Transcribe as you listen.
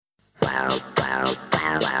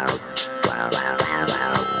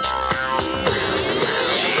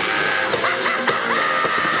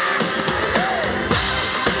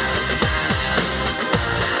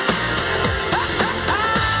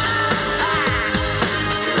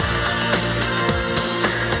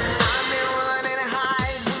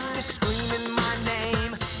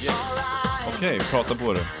Okej, prata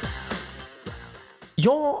på det.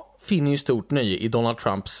 Jag finner ju stort nöje i Donald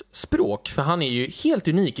Trumps språk, för han är ju helt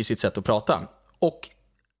unik i sitt sätt att prata. Och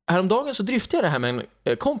häromdagen så dryftade jag det här med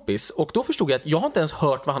en kompis, och då förstod jag att jag har inte ens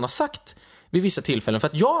hört vad han har sagt vid vissa tillfällen. För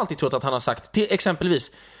att jag har alltid trott att han har sagt, till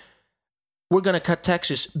exempelvis, we're gonna cut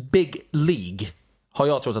taxes big league, har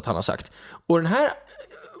jag trott att han har sagt. Och den här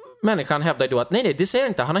människan hävdar då att nej, det säger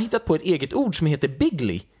inte. Han har hittat på ett eget ord som heter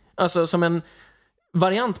bigly. Alltså som en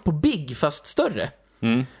variant på big fast större.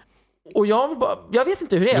 Och jag vet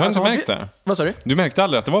inte hur det är. Du har alltså, inte märkt det? Vad sa du? Du märkte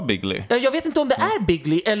aldrig att det var bigly? Jag vet inte om det är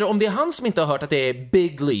bigly eller om det är han som inte har hört att det är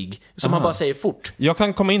big league, som han bara säger fort. Jag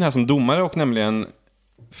kan komma in här som domare och nämligen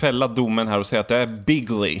fälla domen här och säga att det är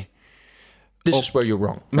bigly. This is where you're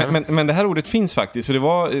wrong. Men det här ordet finns faktiskt. För det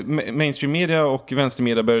var mainstream media och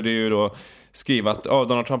vänstermedia började ju då skriva att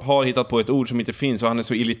Donald Trump har hittat på ett ord som inte finns och han är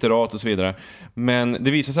så illiterat och så vidare. Men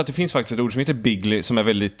det visar sig att det finns faktiskt ett ord som heter bigly som är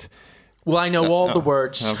väldigt... Well, I know all the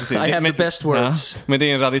words. I have the best words. Men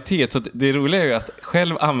det är en raritet, så det roliga är ju att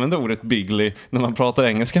själv använda ordet bigly när man pratar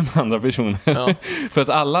engelska med andra personer. Ja. För att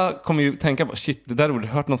alla kommer ju tänka på, shit, det där ordet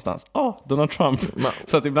hört någonstans. Donald Trump.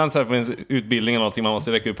 Så att ibland så här på en utbildning eller någonting, man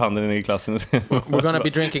måste räcka upp handen i klassen. We're gonna be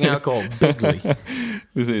drinking alcohol. Bigly.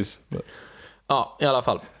 Precis. Ja, i alla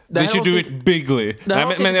fall. They should do it bigly.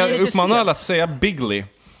 Nej, men jag uppmanar alla att säga bigly.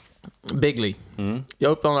 Bigly.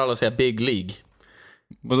 Jag uppmanar alla att säga big league.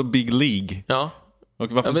 Vadå big league? Ja.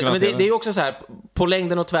 Och varför men det är också så här, på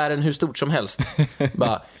längden och tvären hur stort som helst.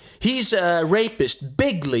 Bara, he's a rapist,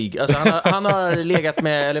 big league. Alltså han har legat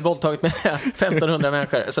med, eller våldtagit med 1500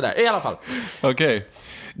 människor. Sådär, i alla fall. Okej.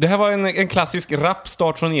 Det här var en klassisk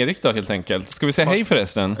rapstart från Erik då, helt enkelt. Ska vi säga hej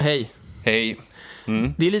förresten? Hej. Hej.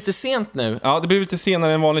 Det är lite sent nu. Ja, det blev lite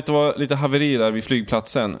senare än vanligt. Det var lite haveri där vid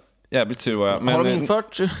flygplatsen. Jävligt sur var jag. Men, har de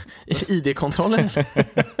infört ID-kontrollen?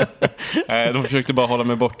 Nej, de försökte bara hålla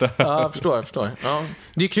mig borta. Ja, jag förstår. Ja.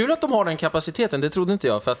 Det är kul att de har den kapaciteten, det trodde inte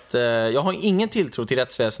jag. För att jag har ingen tilltro till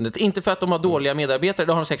rättsväsendet. Inte för att de har dåliga medarbetare,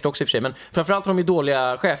 det har de säkert också i och för sig. Men framförallt har de ju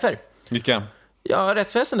dåliga chefer. Vilka? Ja,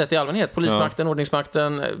 rättsväsendet i allmänhet. Polismakten,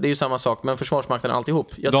 ordningsmakten, det är ju samma sak. Men försvarsmakten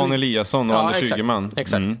alltihop. Dan Eliasson och Anders Ygeman.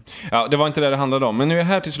 Exakt. Ja, det var inte det handlade om. Men nu är jag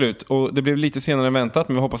här till slut. Och det blev lite senare än väntat.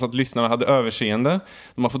 Men vi hoppas att lyssnarna hade överseende.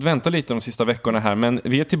 De har fått vänta lite de sista veckorna här. Men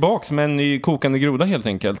vi är tillbaks med en ny kokande groda helt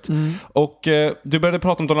enkelt. Och du började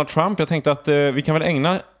prata om Donald Trump. Jag tänkte att vi kan väl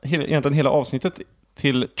ägna egentligen hela avsnittet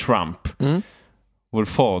till Trump. Vår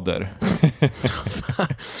fader.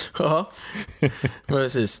 Ja,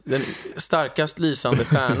 precis. Den starkast lysande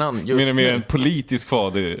stjärnan just nu. Mer en politisk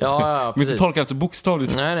fader. Ja, men inte tolka alltså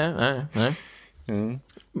bokstavligt. Nej.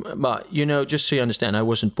 But, you know, just so you understand, I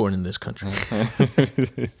wasn't born in this country.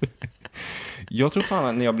 Jag tror fan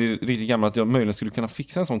att när jag blir riktigt gammal att jag möjligen skulle kunna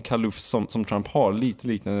fixa en sån kaluff som Trump har. Lite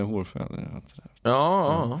liknande hårfärg.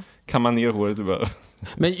 Ja. Kan man ner håret bara.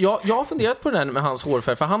 Men jag har funderat på den med hans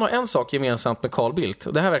hårfärg. För han har en sak gemensamt med Carl Bildt.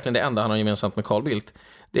 Och det här är verkligen det enda han har gemensamt med Carl Bildt.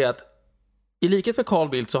 Det är att i likhet med Carl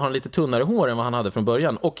Bildt så har han lite tunnare hår än vad han hade från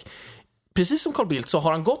början. Och precis som Carl Bildt så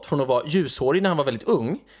har han gått från att vara ljushårig när han var väldigt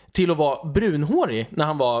ung till att vara brunhårig när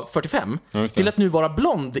han var 45. Till att nu vara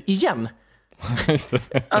blond igen. Just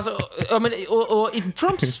det. Alltså, och i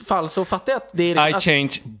Trumps fall så fattar jag att det är... I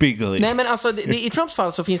change bigly. Nej, men alltså, i Trumps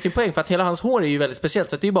fall så finns det en poäng för att hela hans hår är ju väldigt speciellt.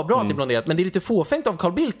 Så det är ju bara bra att det är blonderat. Men det är lite fåfängt av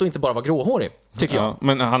Carl Bildt att inte bara vara gråhårig, tycker jag.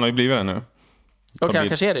 Men han har ju blivit det nu. Okej, han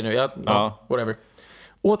kanske är det nu. Whatever.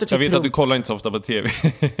 Jag vet att du kollar inte så ofta på tv.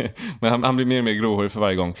 Men han blir mer och mer gråhårig för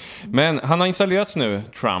varje gång. Men han har installerats nu,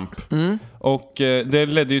 Trump. Och det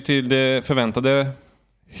ledde ju till det förväntade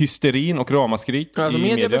hysterin och ramaskrik alltså, i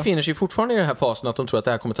media. Befinner sig fortfarande i den här fasen att de tror att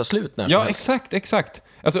det här kommer ta slut när Ja, exakt.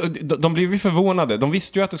 Alltså, de blev ju förvånade. De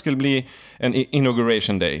visste ju att det skulle bli en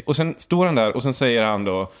inauguration day. Och sen står han där och sen säger han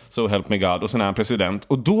då so help me God, och sen är han president.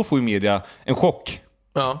 Och då får ju media en chock.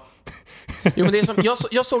 Ja. Jo, men det är som,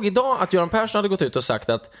 jag såg idag att Göran Persson hade gått ut och sagt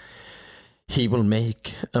att he will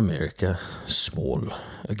make America small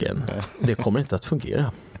again. Det kommer inte att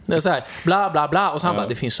fungera. Det är så här, bla bla bla. Och så han bara,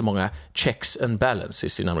 det finns så många checks and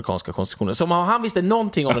balances i den amerikanska konstitutionen. Så om han visste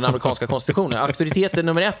någonting om den amerikanska konstitutionen, auktoriteten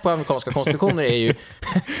nummer 1 på amerikanska konstitutioner är ju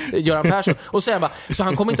Göran Persson. Och så, bara, så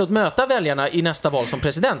han kommer inte att möta väljarna i nästa val som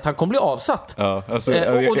president. Han kommer bli avsatt. Ja, alltså,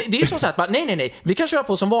 och det är ju som så att bara, nej. Vi kan köra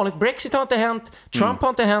på som vanligt. Brexit har inte hänt. Trump har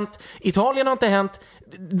inte hänt. Italien har inte hänt.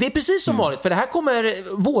 det är precis som vanligt, för det här kommer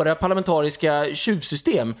våra parlamentariska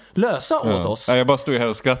tjuvsystem lösa åt oss. Ja, jag bara står här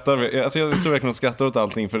och skrattar. Alltså jag står verkligen och skrattar åt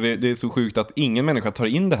allting, för det är så sjukt att ingen människa tar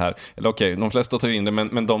in det här. Eller okej, de flesta tar in det,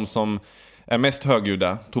 men de som är mest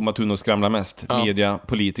högljudda, Tomma tunnor skramlar mest, media,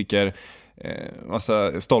 politiker,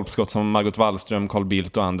 massa stolpskott som Margot Wallström, Carl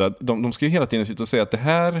Bildt och andra, de ska ju hela tiden sitta och säga att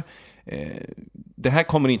det här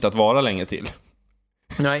kommer inte att vara länge till.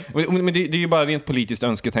 Nej. Men det är ju bara rent politiskt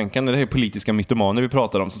önsketänkande. Det här är politiska mytomaner vi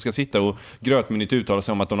pratar om, som ska sitta och grötmyndigt uttala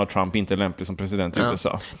sig om att Donald Trump inte är lämplig som president i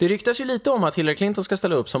USA. Det ryktas ju lite om att Hillary Clinton ska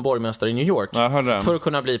ställa upp som borgmästare i New York för att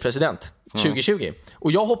kunna bli president 2020.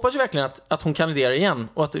 Och jag hoppas ju verkligen att hon kandiderar igen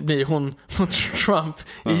och att det blir hon mot Trump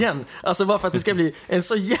igen. Alltså bara för att det ska bli en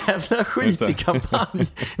så jävla skitig kampanj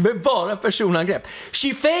med bara personangrepp.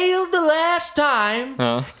 She failed the last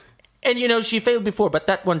time. And you know, she failed before, but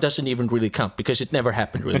that one doesn't even really count because it never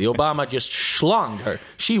happened really. Obama just slunged her.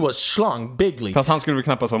 She was slung bigly. Fast han skulle väl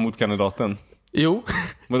knappast vara motkandidaten. Jo.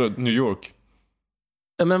 Vadå, New York?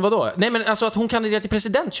 Men vadå? Nej, men alltså att hon kandiderar till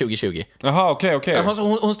president 2020. Jaha, okej. Alltså,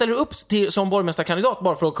 hon ställer upp som borgmästarkandidat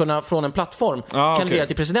bara för att kunna från en plattform kandidera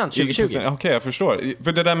till president 2020. Okej, jag förstår.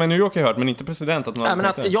 För det där med New York har jag hört, men inte president.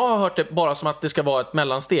 Jag har hört det bara som att det ska vara ett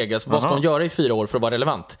mellansteg. Alltså, vad ska hon göra i 4 år för att vara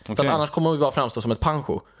relevant? För att annars kommer hon bara framstå som ett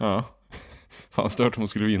pancho. Ja. Fan, stört om hon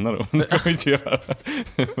skulle vinna då. Det kan vi inte göra.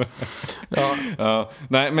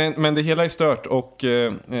 Nej, men det hela är stört. Och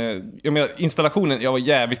jag menar, installationen, jag var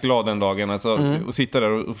jävligt glad den dagen. Alltså, att sitta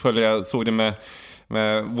där och följa. Jag såg det med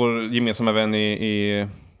vår gemensamma vän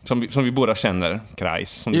som vi båda känner,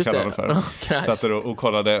 Kreis, som du kallar det för. Satt där och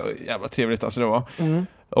kollade. Jävla trevligt alltså det var.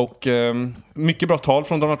 Och mycket bra tal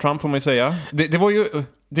från Donald Trump får man ju säga.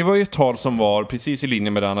 Det var ju ett tal som var precis i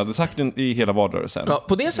linje med det han hade sagt i hela valrörelsen. Ja,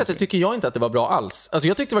 på det sättet tycker jag inte att det var bra alls. Alltså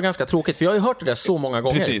jag tyckte det var ganska tråkigt, för jag har ju hört det där så många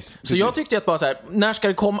gånger. Precis. Så jag tyckte att bara så här, när ska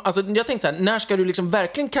det komma, alltså jag tänkte så här, när ska du liksom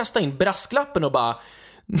verkligen kasta in brasklappen och bara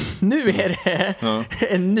nu är det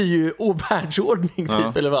en ny världsordning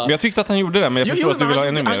typ, eller vad? Men jag tyckte att han gjorde det, men jag förstår att du vill ha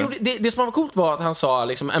ännu mer. Det som var coolt var att han sa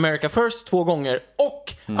liksom America first 2 gånger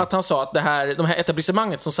och att han sa att de här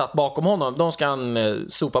etablissemanget som satt bakom honom, de ska han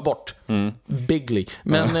sopa bort. Bigly.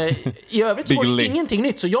 Men i övrigt så var det ingenting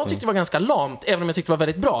nytt, så jag tyckte det var ganska lamt, även om jag tyckte det var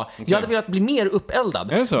väldigt bra. Okay. Jag hade velat bli mer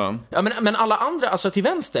uppeldad. Är det så? Ja, men alla andra, alltså till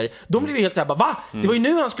vänster, de blev ju helt såhär, va? Det var ju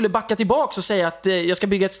nu han skulle backa tillbaka och säga att jag ska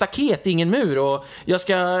bygga ett staket, ingen mur, och jag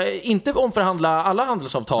ska inte omförhandla alla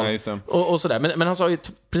handelsavtal. Nej, just det. Och sådär. Men han sa ju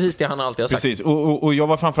precis det han alltid har sagt. Precis, och jag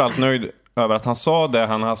var framförallt nöjd över att han sa det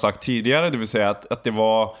han har sagt tidigare, det vill säga att det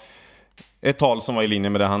var ett tal som var i linje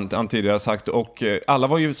med det han tidigare sagt, och alla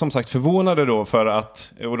var ju som sagt förvånade då för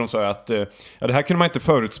att, och de sa att det här kunde man inte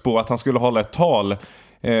förutspå, att han skulle hålla ett tal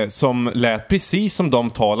som lät precis som de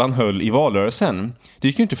tal han höll i valrörelsen. Det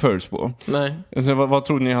gick ju inte förutspå. Nej. Så vad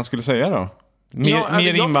trodde ni han skulle säga då?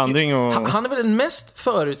 Mer invandring och... Han är väl den mest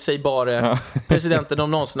förutsägbara presidenten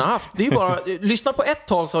de någonsin har haft. Det är ju bara, lyssna på ett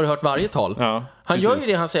tal så har du hört varje tal. Ja, han gör ju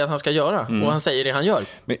det han säger att han ska göra, och han säger det han gör.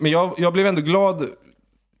 Men jag blev ändå glad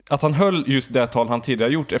att han höll just det tal han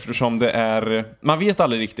tidigare gjort, eftersom det är, man vet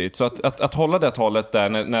aldrig riktigt, så att hålla det talet där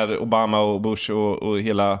när Obama och Bush och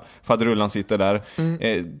hela faderullan sitter där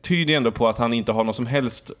tyder ändå på att han inte har någon som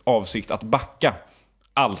helst avsikt att backa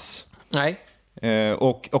alls. Nej.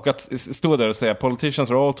 Och att stå där och säga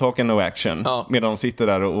politicians are all talk and no action, medan de sitter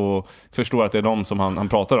där och förstår att det är de som han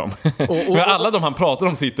pratar om. Men alla de han pratar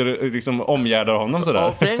om sitter liksom omgärdar honom sådär.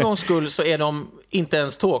 Och för en gångs skull så är de inte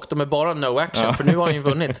ens talk, de är bara no action, för nu har han ju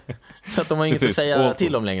vunnit. Så att de har inget att säga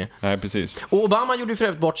till om längre. Nej, precis. Och Obama gjorde ju för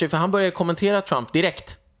övrigt bort sig, för han började kommentera Trump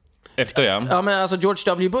direkt. Efter det? Ja, men alltså George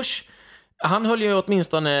W. Bush, han höll ju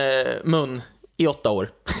åtminstone mun i 8 år.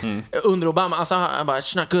 Under Obama, alltså han bara,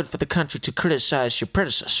 it's not good for the country to criticize your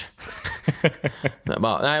predecessor.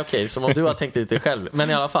 Bara, nej, okej, som om du har tänkt ut det själv. Men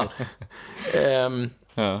i alla fall.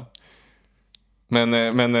 Ja.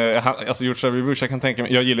 Men alltså George W. Bush, jag kan tänka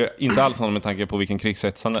mig, jag gillar inte alls honom med tanke på vilken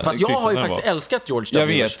krigshets han är. Fast jag har ju faktiskt älskat George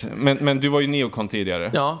W. Bush. Jag vet, men du var ju neokon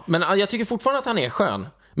tidigare. Ja, men jag tycker fortfarande att han är skön.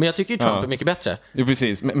 Men jag tycker ju Trump är mycket bättre. Jo,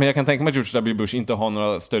 precis. Men jag kan tänka mig att George W. Bush inte har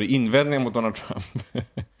några större invändningar mot Donald Trump.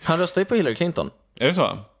 Han röstar ju på Hillary Clinton. Är det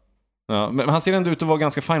så? Ja, men han ser ändå ut att vara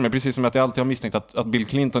ganska fin med, precis som att jag alltid har misstänkt att Bill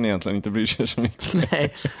Clinton egentligen inte bryr sig så mycket.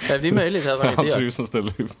 Nej, det är möjligt att han inte gör. Han ser ut som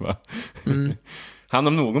ställer upp, va? Han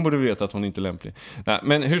om någon borde veta att hon inte är lämplig. Nej,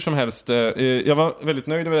 men hur som helst, jag var väldigt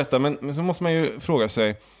nöjd över detta, men så måste man ju fråga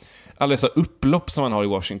sig, alla dessa upplopp som man har i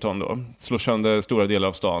Washington då, slår sönder stora delar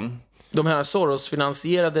av stan. De här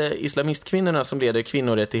Soros-finansierade islamistkvinnorna som leder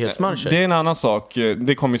kvinnorättighetsmarscher. Det är en annan sak,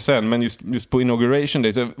 det kommer ju sen, men just på Inauguration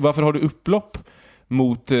Day, så varför har du upplopp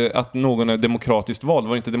mot att någon är demokratiskt vald?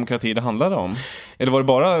 Var det inte demokrati det handlade om? Eller var det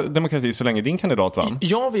bara demokrati så länge din kandidat vann?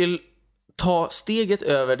 Jag vill ta steget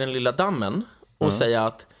över den lilla dammen och säga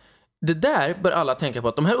att det där bör alla tänka på,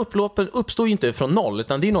 att de här upploppen uppstår ju inte från noll,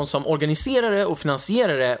 utan det är någon som organiserar det och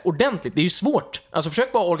finansierar det ordentligt. Det är ju svårt. Alltså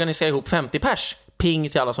försök bara organisera ihop 50 pers. Ping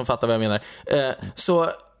till alla som fattar vad jag menar.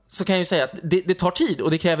 Så kan jag ju säga att det tar tid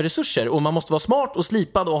och det kräver resurser, och man måste vara smart och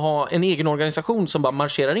slipad och ha en egen organisation som bara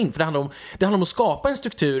marscherar in, för det handlar om att skapa en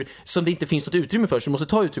struktur som det inte finns något utrymme för, så du måste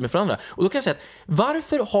ta utrymme för andra. Och då kan jag säga att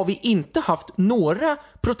varför har vi inte haft några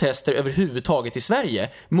protester överhuvudtaget i Sverige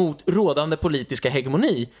mot rådande politiska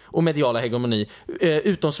hegemoni och mediala hegemoni,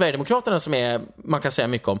 utom Sverigedemokraterna som man kan säga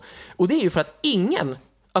mycket om. Och det är ju för att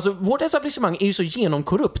alltså vårt etablissemang är ju så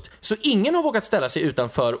genomkorrupt så ingen har vågat ställa sig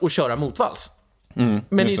utanför och köra motvalls.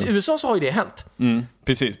 Men i USA så har ju det hänt.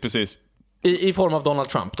 Precis. I form av Donald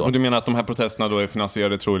Trump då. Och du menar att de här protesterna då är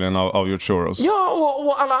finansierade troligen av George Soros? Ja,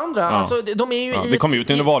 och alla andra. Ja. Alltså, de är ju det kom ut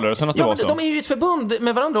under valrörelsen att det var så. De är ju ett förbund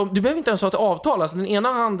med varandra. Du behöver inte ens ha ett avtal. Alltså, den ena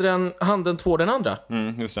handen tvår den andra.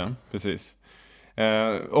 Just det, precis.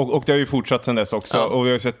 Och det har ju fortsatt sedan dess också. Och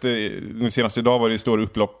vi har sett, nu senast idag var det stora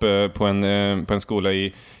upplopp på en skola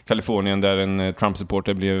i Kalifornien där en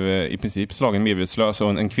Trump-supporter blev i princip slagen medvetslös, och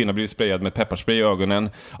en kvinna blev sprayad med pepparspray i ögonen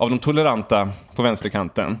av de toleranta på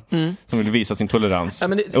vänsterkanten som ville visa sin tolerans.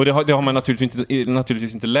 Och det har man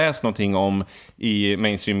naturligtvis inte läst någonting om i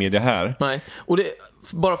mainstream media här. Nej, och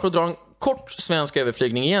bara för att dra en kort svensk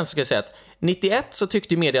överflygning igen, så ska jag säga att 91 så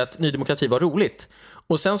tyckte media att Ny Demokrati var roligt.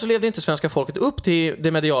 Och sen så levde inte svenska folket upp till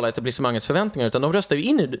det mediala etablissemangets förväntningar, utan de röstade ju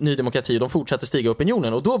in i Ny Demokrati och de fortsatte stiga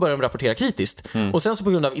opinionen, och då började de rapportera kritiskt. Och sen så på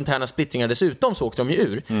grund av interna splittringar dessutom så åkte de ju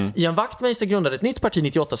ur. Ian Wachtmeister grundade ett nytt parti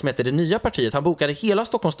 98 som hette Det Nya Partiet. Han bokade hela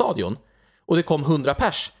Stockholms stadion och det kom 100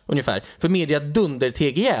 pers ungefär, för media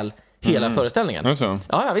dunder-teg ihjäl hela föreställningen.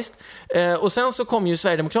 Ja, visst. Och sen så kom ju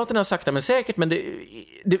Sverigedemokraterna sakta men säkert, men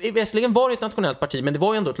det västligen var ett nationellt parti, men det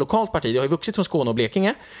var ju ändå ett lokalt parti. Det har ju vuxit från Skåne och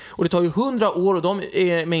Blekinge, och det tar ju 100 år, och de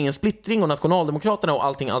är med ingen splittring, och Nationaldemokraterna och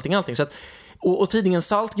allting. Så att, och tidningen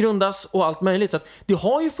Salt grundas och allt möjligt, så att det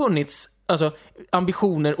har ju funnits alltså,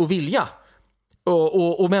 ambitioner och vilja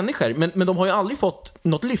och människor, men de har ju aldrig fått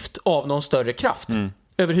något lyft av någon större kraft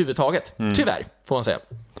överhuvudtaget. Tyvärr, får man säga.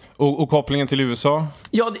 Och kopplingen till USA?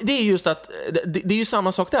 Ja, det är just att det är ju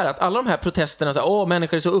samma sak där, att alla de här protesterna, så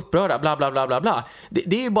människor är så upprörda, bla bla bla bla bla.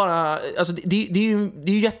 Det är ju bara, alltså det är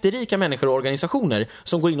ju jätterika människor och organisationer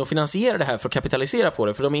som går in och finansierar det här för att kapitalisera på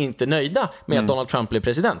det, för de är inte nöjda med att Donald Trump blir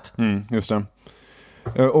president. Just det.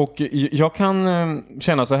 Och jag kan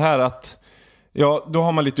känna så här att då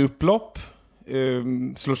har man lite upplopp,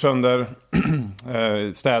 slår sönder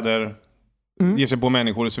städer, ger sig på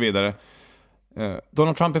människor och så vidare.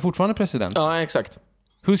 Donald Trump är fortfarande president. Ja, exakt.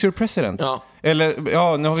 Who's your president? Ja.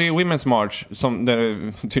 Eller, nu har vi Women's March som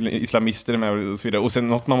där tydligen islamister är med och så vidare. Och sen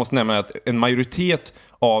något man måste nämna är att en majoritet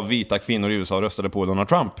av vita kvinnor i USA röstade på Donald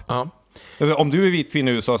Trump. Ja. Alltså, om du är vit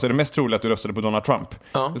kvinna i USA så är det mest troligt att du röstade på Donald Trump.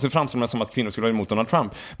 Ja. Det framstår som att kvinnor skulle vara emot Donald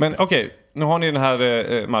Trump. Men okej, nu har ni den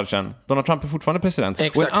här marschen. Donald Trump är fortfarande president.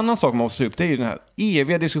 Exakt. Och en annan sak man måste ta upp, det är ju den här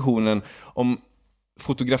eviga diskussionen om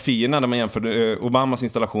fotografierna där man jämför Obamas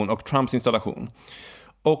installation och Trumps installation.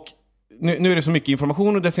 Och nu är det så mycket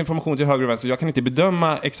information och desinformation till höger och vänster, så jag kan inte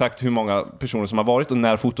bedöma exakt hur många personer som har varit och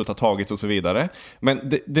när fotot har tagits och så vidare.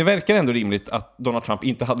 Men det verkar ändå rimligt att Donald Trump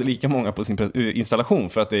inte hade lika många på sin installation,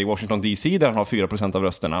 för att det är i Washington DC där han har 4% av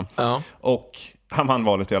rösterna. Ja. Och han vann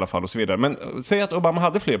valet i alla fall och så vidare. Men säg att Obama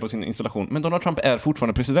hade fler på sin installation, men Donald Trump är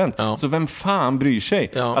fortfarande president. Ja. Så vem fan bryr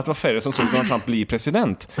sig att vara färre som såg Donald Trump bli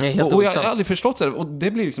president? Och jag har aldrig förstått så här, och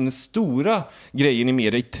det blir liksom den stora grejen i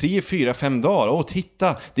media i 3, 4, 5 dagar.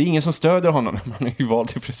 Titta, det är ingen som stöder honom när man är ju vald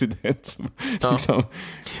till president. Ja. Liksom.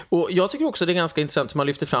 Och jag tycker också det är ganska intressant hur man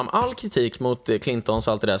lyfter fram all kritik mot Clintons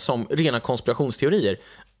och allt det där som rena konspirationsteorier.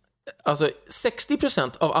 Alltså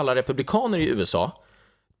 60% av alla republikaner i USA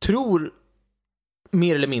tror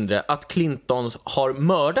mer eller mindre att Clintons har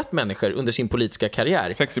mördat människor under sin politiska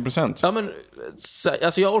karriär. 60%? Ja, men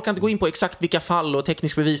alltså jag orkar inte gå in på exakt vilka fall och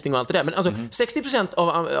teknisk bevisning och allt det där, men alltså 60%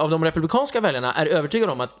 av de republikanska väljarna är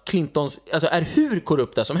övertygade om att Clintons alltså, är hur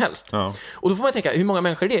korrupta som helst. Ja. Och då får man tänka, hur många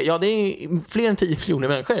människor är det? Ja, det är fler än 10 miljoner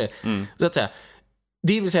människor. Så att säga.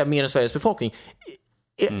 Det vill säga mer än Sveriges befolkning.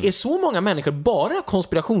 Är så många människor bara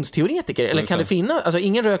konspirationsteoretiker? Eller kan det finnas, alltså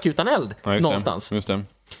ingen rök utan eld någonstans? Just det.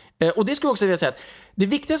 Och det skulle jag också vilja säga att det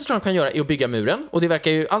viktigaste Trump kan göra är att bygga muren, och det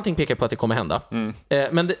verkar ju, allting pekar på att det kommer hända.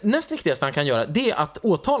 Men det näst viktigaste han kan göra, det är att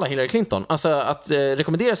åtala Hillary Clinton. Alltså att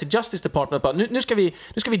rekommendera sitt Justice Department på, nu ska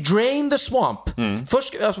vi drain the swamp.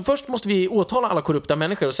 Först måste vi åtala alla korrupta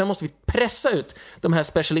människor, och sen måste vi pressa ut de här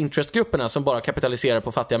special interest-grupperna som bara kapitaliserar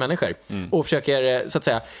på fattiga människor. Och försöker, så att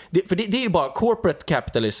säga, för det är ju bara corporate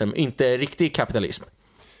capitalism, inte riktig kapitalism.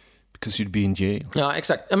 Because you'd be in jail. Ja,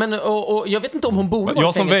 exakt. Men, och jag vet inte om hon borde vara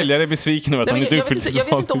jag som väljare är besviken över att han inte uppfyllt. Jag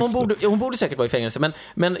vet inte om hon borde säkert vara i fängelse,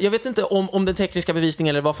 men jag vet inte om den tekniska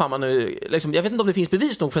bevisningen eller vad fan man nu liksom, jag vet inte om det finns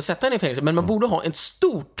bevis nog för att sätta henne i fängelse, men man borde ha ett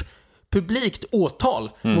stort publikt åtal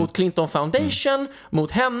mot Clinton Foundation,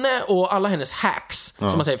 mot henne och alla hennes hacks,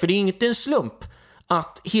 som man säger, för det är inte en slump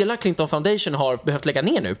att hela Clinton Foundation har behövt lägga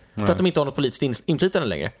ner nu för att de inte har något politiskt inflytande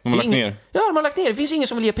längre. De har lagt ner? Ja, de har lagt ner. Det finns ingen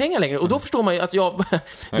som vill ge pengar längre. Och då förstår man ju att det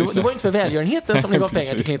var inte för välgörenheten som ni gav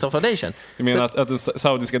pengar till Clinton Foundation. Du menar att den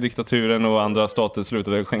saudiska diktaturen och andra stater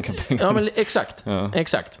slutade skänka pengar? Ja, men exakt. Ja.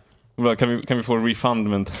 Exakt. Kan vi få en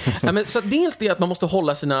refundment? Ja, men, så dels det att man måste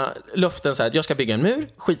hålla sina löften så här, att jag ska bygga en mur,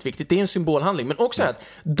 skitviktigt, det är en symbolhandling, men också att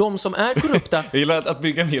de som är korrupta... Jag gillar att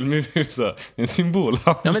bygga en hel mur, så det är en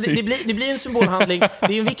symbolhandling. Ja, men det blir en symbolhandling, det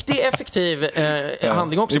är en viktig, effektiv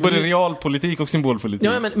handling också. Det är både realpolitik och symbolpolitik.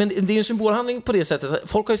 Ja, men det är en symbolhandling på det sättet att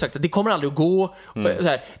folk har ju sagt att det kommer aldrig att gå, så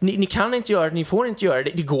här, ni kan inte göra det, ni får inte göra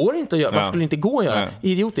det, det går inte att göra, varför skulle det inte gå att göra?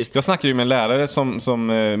 Idiotiskt. Jag snackade ju med en lärare som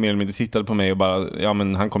mer eller mindre tittade på mig och bara, ja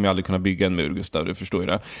men han kommer ju aldrig kunna bygga en mur, Gustav, du förstår ju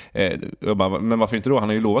det. Jag bara, men varför inte då? Han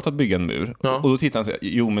har ju lovat att bygga en mur. Ja. Och då tittar han och säger,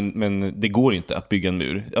 jo men det går inte att bygga en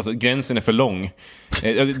mur. Alltså gränsen är för lång.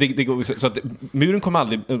 Det går, så att muren kommer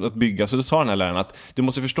aldrig att byggas. Så då sa den här läraren att du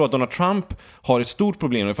måste förstå att Donald Trump har ett stort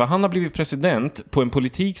problem, för han har blivit president på en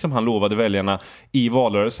politik som han lovade väljarna i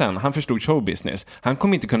valrörelsen. Han förstod showbusiness. Han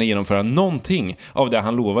kommer inte kunna genomföra någonting av det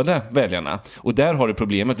han lovade väljarna. Och där har du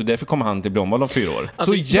problemet, och därför kommer han inte bli omvald om 4 år.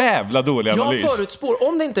 Alltså, så jävla dålig analys. Jag förutspår,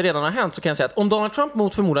 om det inte redan har hänt, så kan jag säga att om Donald Trump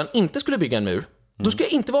mot förmodan inte skulle bygga en mur, då ska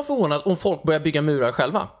jag inte vara förvånad om folk börjar bygga murar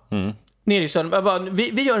själva. Nere i södern.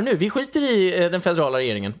 Vi gör det nu. Vi skiter i den federala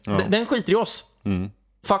regeringen. Den skiter i oss.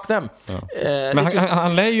 Fuck them. Ja. Men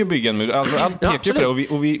han lär ju bygga en mur. Alltså, allt pekar på det.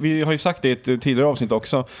 Och vi har ju sagt det i ett tidigare avsnitt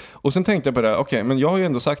också. Och sen tänkte jag på det. Okej, men jag har ju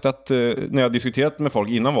ändå sagt att när jag har diskuterat med folk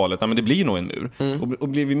innan valet, men det blir nog en mur. Och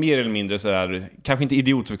blir vi mer eller mindre så här, kanske inte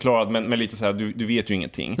idiotförklarad, men lite så här, du vet ju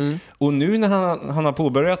ingenting. Och nu när han har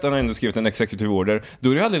påbörjat, han har ändå skrivit en executive order,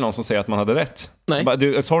 då är det aldrig någon som säger att man hade rätt.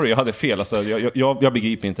 Nej. Sorry, jag hade fel. Alltså, jag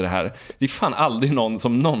begriper inte det här. Det är fan aldrig någon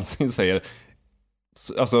som någonsin säger,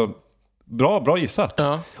 alltså, bra gissat.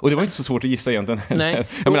 Ja. Och det var inte så svårt att gissa egentligen. Nej.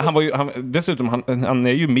 Jag menar, dessutom han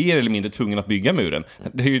är ju mer eller mindre tvungen att bygga muren.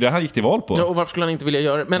 Det är ju det han gick till val på. Ja, och varför skulle han inte vilja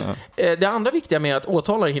göra det? Men det andra viktiga med att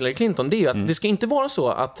åtala Hillary Clinton, det är ju att det ska inte vara så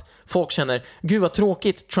att folk känner, gud vad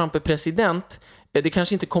tråkigt, Trump är president. Det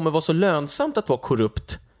kanske inte kommer vara så lönsamt att vara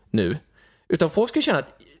korrupt nu. Utan folk ska känna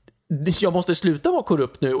att jag måste sluta vara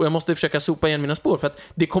korrupt nu och jag måste försöka sopa igen mina spår, för att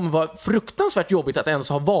det kommer vara fruktansvärt jobbigt att ens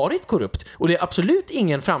ha varit korrupt, och det är absolut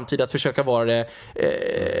ingen framtid att försöka vara det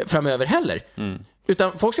framöver heller.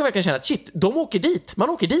 Utan folk ska verkligen känna att shit, man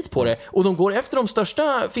åker dit på det, och de går efter de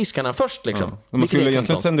största fiskarna först liksom. Man skulle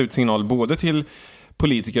egentligen sända ut signal både till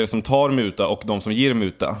politiker som tar muta och de som ger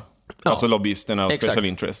muta. Alltså lobbyisterna och special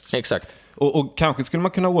interests. Exakt. Och kanske skulle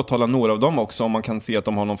man kunna åtala några av dem också om man kan se att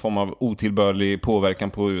de har någon form av otillbörlig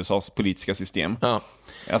påverkan på USAs politiska system. Ja.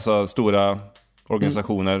 Alltså stora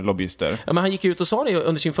organisationer, lobbyister. Ja, men han gick ut och sa det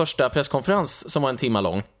under sin första presskonferens som var 1 timme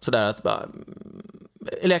lång. Sådär att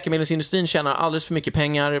läkemedelsindustrin tjänar alldeles för mycket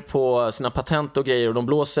pengar på sina patent och grejer, och de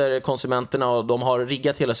blåser konsumenterna och de har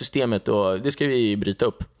riggat hela systemet, och det ska vi bryta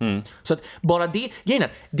upp. Så att bara grejen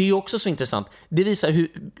är, det är ju också så intressant. Det visar hur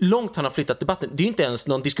långt han har flyttat debatten. Det är ju inte ens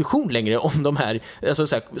någon diskussion längre om de här, alltså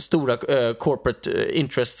så här stora corporate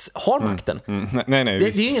interests har makten. Nej, det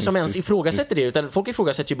är ingen som ens ifrågasätter det, utan folk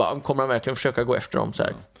ifrågasätter ju bara, kommer han verkligen försöka gå efter dem så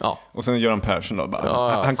här. Ja. Och sen Göran Persson då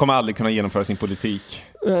bara, han kommer aldrig kunna genomföra sin politik.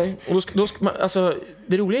 Nej, och då ska man, alltså,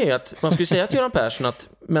 det roliga är att man skulle säga till Göran Persson att,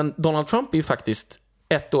 men Donald Trump är ju faktiskt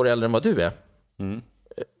 1 år äldre än vad du är.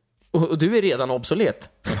 Och du är redan obsolet.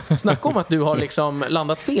 Snacka om att du har liksom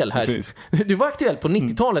landat fel här. Precis. Du var aktuell på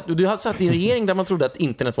 90-talet och du hade satt i en regering där man trodde att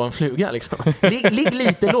internet var en fluga liksom. Ligg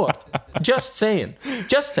lite lågt. Just saying.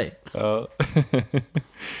 Ja.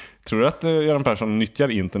 Tror du att Göran Persson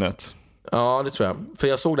nyttjar internet? Ja, det tror jag. För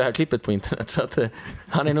jag såg det här klippet på internet, så att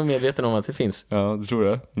han är nog medveten om att det finns. Ja, det tror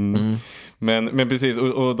jag. Men precis,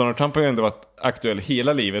 och Donald Trump har ju ändå varit aktuell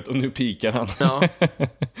hela livet, och nu pikar han. Ja.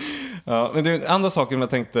 Ja, men det andra saken jag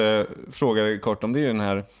tänkte fråga dig kort om, det är den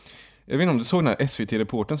här, jag vet inte om du såg den här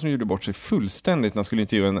SVT-reporten som gjorde bort sig fullständigt när han skulle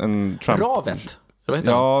intervjua en Trump. Ravet. Vad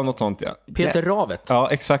heter Ja, något sånt, ja. Peter Ravet.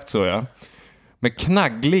 Ja, exakt så, ja. Med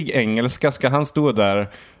knagglig engelska ska han stå där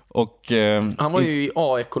och... Han var ju i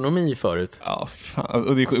A-ekonomi förut. Ja, fan.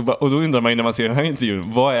 Och då undrar man ju när man ser den här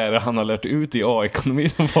intervjun, vad är det han har lärt ut i A-ekonomi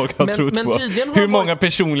som folk har trott på? Hur många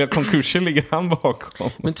personliga konkurser ligger han bakom?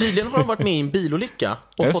 Men tydligen har han varit med i en bilolycka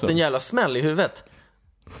och fått en jävla smäll i huvudet.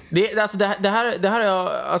 Det här har jag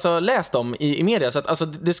alltså läst om i media. Så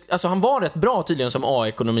att, han var rätt bra tydligen som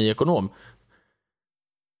A-ekonomi-ekonom.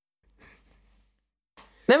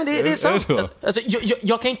 Nej, men det är sant. Alltså,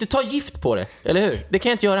 jag kan inte ta gift på det, eller hur? Det kan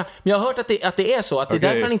jag inte göra. Men jag har hört att det är så, att det är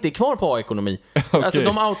därför han inte är kvar på A-ekonomi. Alltså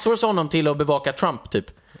de outsourcar honom till att bevaka Trump typ.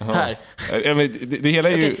 Här. Ja, men det hela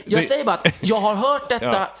är ju... Jag säger bara att jag har hört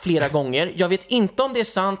detta flera gånger. Jag vet inte om det är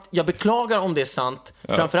sant. Jag beklagar om det är sant.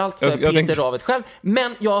 Framförallt för Peter Ravet själv.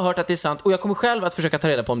 Men jag har hört att det är sant. Och jag kommer själv att försöka ta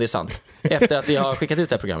reda på om det är sant. Efter att vi har skickat ut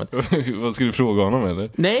det här programmet. Vad ska du fråga honom, eller?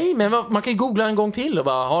 Nej, men man kan ju googla en gång till och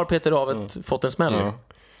bara, har Peter Ravet fått en smäll? Liksom?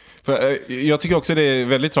 För, jag tycker också det är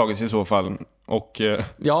väldigt tragiskt i så fall. Och,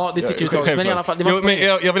 ja, det tycker du är tragiskt. Men i alla fall, det var men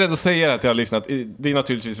jag vill ändå säga att jag har lyssnat. Det är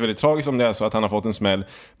naturligtvis väldigt tragiskt om det är så att han har fått en smäll.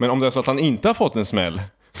 Men om det är så att han inte har fått en smäll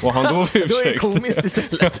och han då då är det komiskt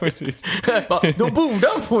istället. Då borde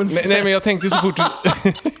han få en smäll. Nej, men jag tänkte så fort...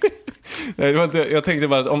 Nej, det var inte, jag tänkte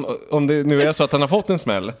bara att om det nu är så att han har fått en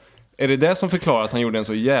smäll, är det som förklarar att han gjorde en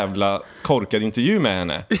så jävla korkad intervju med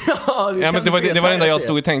henne? Men det var det enda jag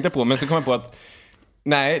stod och tänkte på. Men så kom jag på att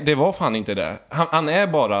nej, det var fan inte det. Han är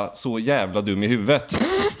bara så jävla dum i huvudet.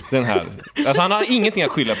 Den här. Alltså, han har ingenting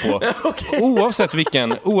att skylla på. Okay.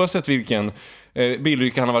 Oavsett vilken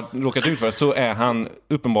bilolycka han har råkat ut för, så är han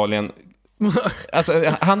uppenbarligen... Alltså,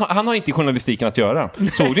 han har inte i journalistiken att göra.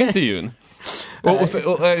 Såg du intervjun?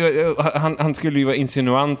 Han skulle ju vara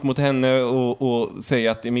insinuant mot henne och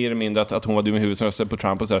säga att det är mer eller mindre att hon var dum i huvudet som röstade på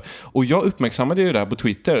Trump och så där. Och jag uppmärksammade ju det här på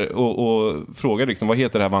Twitter och frågade liksom, vad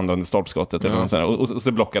heter det här vandrande stolpskottet eller något sånt där. Och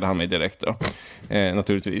så blockade han mig direkt då.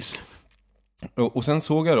 Naturligtvis. Och sen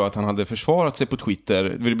såg jag då att han hade försvarat sig på Twitter.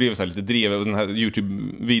 Det blev så här lite drev. Och den här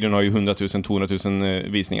YouTube-videon har ju 100 000, 200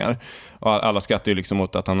 000 visningar. Och alla skrattar ju liksom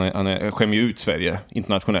åt att han skämmer ut Sverige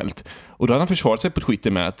internationellt. Och då hade han försvarat sig på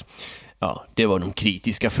Twitter med att det var de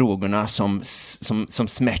kritiska frågorna som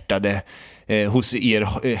smärtade hos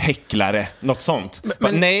er häcklare. Något sånt.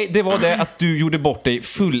 Men nej, det var det att du gjorde bort dig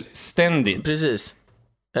fullständigt.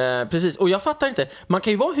 Precis, och jag fattar inte. Man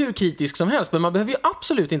kan ju vara hur kritisk som helst, men man behöver ju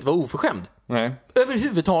absolut inte vara oförskämd. Nej.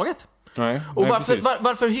 Överhuvudtaget. Nej, och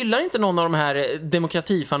varför hyllar inte någon av de här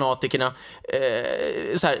demokratifanatikerna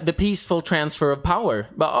så här, the peaceful transfer of power?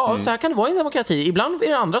 Så här kan det vara i en demokrati. Ibland är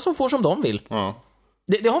det andra som får som de vill. Ja.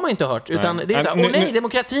 Det har man inte hört, utan det är så här,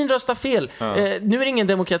 demokratin röstar fel. Nu är det ingen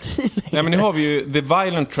demokrati längre. Nej, men nu har vi ju the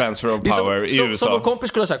violent transfer of power i USA. Som vår kompis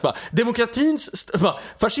skulle ha sagt,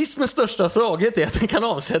 fascismens största svaghet är att den kan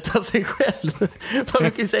avsätta sig själv. Man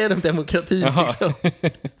brukar ju säga det om demokratin liksom.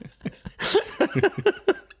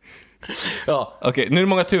 Okej, nu är det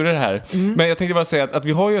många turer här. Men jag tänkte bara säga att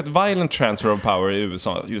vi har ju ett violent transfer of power i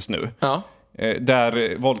USA just nu. Ja.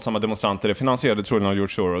 Där våldsamma demonstranter är finansierade, tror jag, av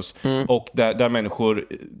George Soros. Och där människor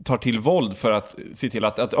tar till våld för att se till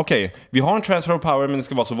att okej, vi har en transfer of power, men det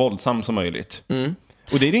ska vara så våldsam som möjligt.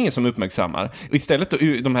 Och det är det ingen som uppmärksammar. Och istället då,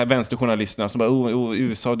 de här vänsterjournalisterna som bara,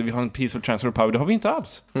 USA, vi har en peaceful transfer of power. Det har vi inte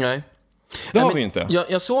alls. Nej. Det har vi inte.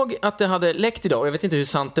 Jag såg att det hade läckt idag, och jag vet inte hur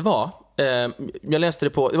sant det var. Jag läste det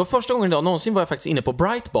det var första gången idag, någonsin var jag faktiskt inne på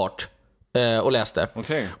Breitbart och läste.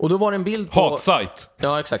 Okay. Och då var det en bild på... Hatsajt!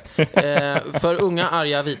 Ja, exakt. För unga,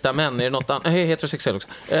 arga, vita män. Är det något annat? Heterosexuell också.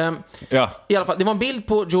 I alla fall, det var en bild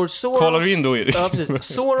på George Soros. Kollar du in då, Erik? Ja, precis.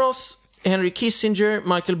 Soros, Henry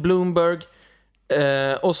Kissinger, Michael Bloomberg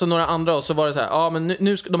och så några andra. Och så var det så här, men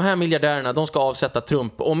nu ska, de här miljardärerna, de ska avsätta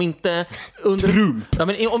Trump. Om inte under... Trump? Ja,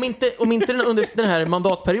 men om inte under den här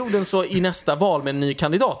mandatperioden, så i nästa val med en ny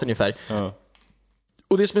kandidat ungefär. Ja.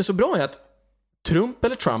 Och det som är så bra är att Trump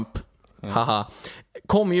eller Trump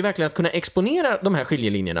kommer ju verkligen att kunna exponera de här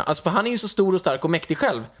skiljelinjerna. Alltså, för han är ju så stor och stark och mäktig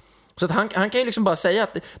själv. Så att han kan ju liksom bara säga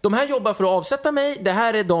att de här jobbar för att avsätta mig, det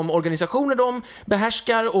här är de organisationer de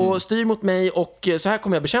behärskar och styr mot mig, och så här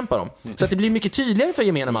kommer jag bekämpa dem. Så att det blir mycket tydligare för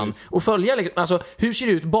gemene man att följa, alltså, hur ser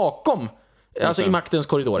det ut bakom, alltså i maktens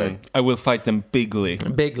korridorer. I will fight them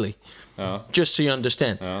bigly. Ja. Just so you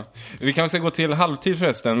understand. Ja. Vi kanske ska gå till halvtid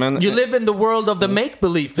förresten, men... You live in the world of the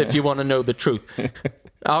make-believe if you want to know the truth.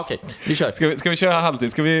 Okej. Vi kör. Ska vi köra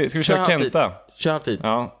halvtid? Ska vi köra Kenta? Kör halvtid.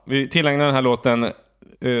 Ja, vi tillägnar den här låten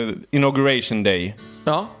Inauguration Day.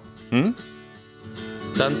 Ja. Dun,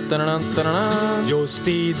 dun, dun, dun, dun. Just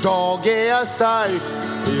idag är jag stark,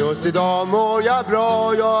 just idag mår jag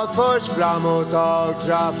bra. Jag förs framåt av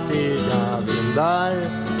kraftiga vindar.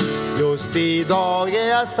 Just idag är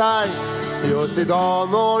jag stark, just idag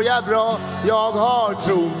mår jag bra. Jag har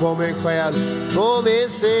tron på mig själv på min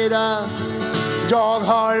sida. Jag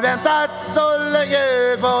har väntat så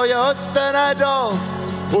länge på just den här dagen,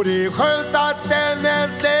 och det är skönt att den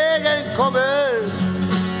äntligen kommer.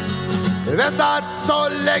 Väntat så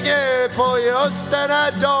länge på just den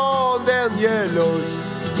här dagen, den ger lust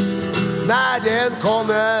när den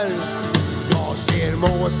kommer. Jag ser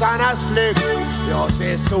måsarnas flykt, jag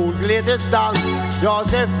ser solglittrets dans. Jag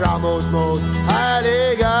ser framåt mot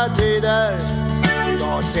härliga tider.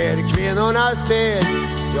 Jag ser kvinnornas steg,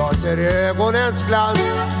 jag ser ögonens glans.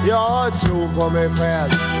 Jag tror på mig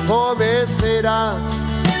själv på min sida.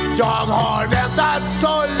 Jag har väntat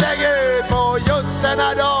så länge på just den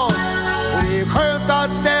här dagen, och det är skönt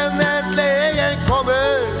att den äntligen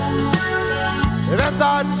kommer.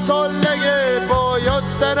 Väntat så länge på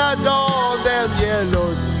just den här dagen, den ger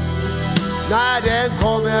lust när den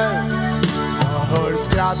kommer. Jag hör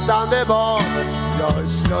skrattande barn, jag hör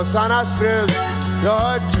slussarnas brus. Jag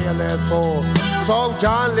hör telefon som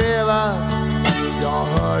kan leva. Jag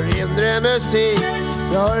hör inre musik,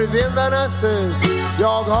 jag hör vindarnas sus.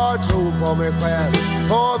 Jag har tro på mig själv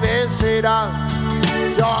på min sida.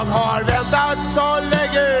 Jag har väntat så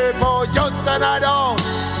länge på just den här dagen,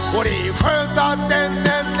 och det är skönt att den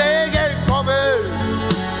äntligen kommer.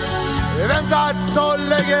 Väntat så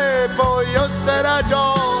länge på just den här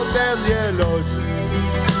dagen, den ger lust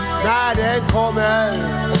när den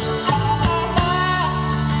kommer.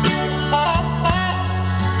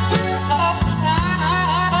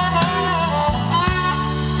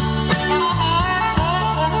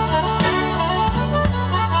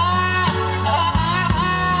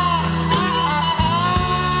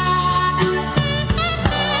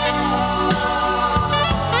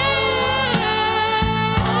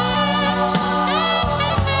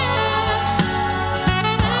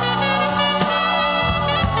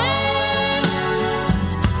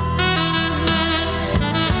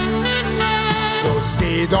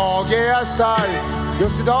 Idag är jag stark,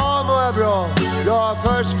 just idag mår jag bra. Jag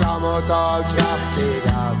förs framåt av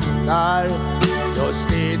kraftiga vindar.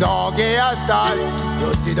 Just idag är jag stark,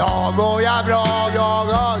 just idag mår jag bra. Jag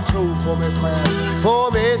har tro på mig själv på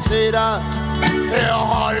min sida. Jag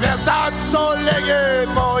har väntat så länge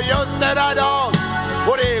på just den här dagen,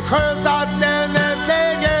 och det är skönt att den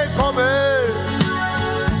äntligen kommer.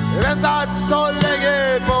 Väntat så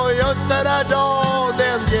länge på just den här dagen,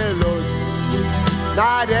 den ger lust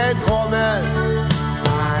när den kommer.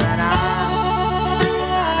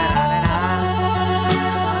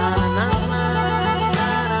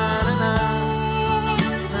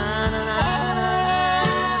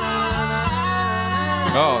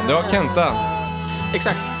 Ja, det var Kenta.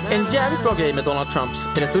 Exakt. En jävligt bra grej med Donald Trumps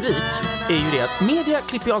retorik är ju det att media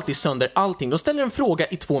klipper ju alltid sönder allting. De ställer en fråga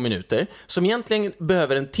i 2 minuter som egentligen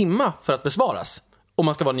behöver en timme för att besvaras, om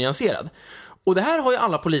man ska vara nyanserad. Och det här har ju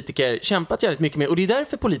alla politiker kämpat jävligt mycket med, och det är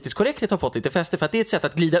därför politisk korrekthet har fått lite fäste, för att det är ett sätt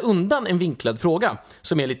att glida undan en vinklad fråga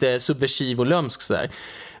som är lite subversiv och lömsk sådär.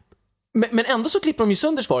 Men ändå så klipper de ju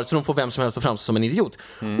sönder svaret så de får vem som helst att framstå som en idiot.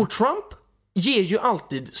 Och Trump ger ju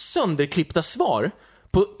alltid sönderklippta svar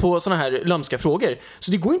på såna här lömska frågor.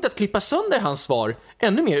 Så det går inte att klippa sönder hans svar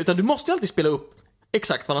ännu mer, utan du måste ju alltid spela upp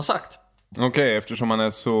exakt vad han har sagt. Okej, eftersom han är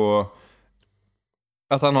så...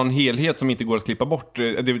 Att han har en helhet som inte går att klippa bort.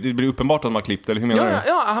 Det blir uppenbart att de har klippt, eller hur menar du?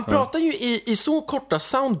 Ja, han pratar ju i så korta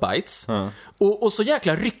soundbites och så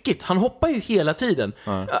jäkla ryckigt. Han hoppar ju hela tiden.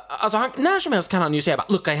 Alltså när som helst kan han ju säga bara,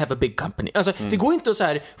 look, I have a big company. Alltså det går inte att så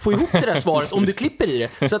här få ihop det där svaret om du klipper i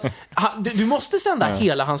det. Så att du måste sända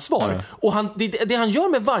hela hans svar. Och det han gör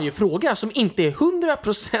med varje fråga som inte är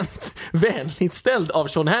 100% vänligt ställd av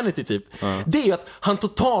Sean Hannity typ, det är ju att han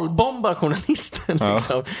totalbombar journalisten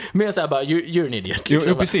liksom, med så här bara, you're an idiot.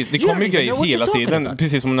 Jo, precis. Det kommer ju grejer hela tiden.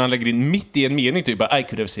 Precis som när han lägger in mitt i en mening typ, I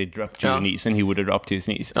could have said drop to your knees and he would have dropped to his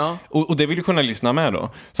knees. Och det vill ju journalisterna med då.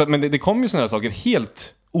 Så att, men det kommer ju såna här saker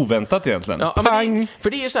helt oväntat egentligen. Men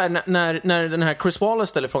för det är ju så här, när den här Chris Wallace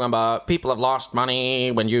ställer frågan bara, people have lost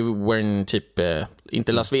money when you were in typ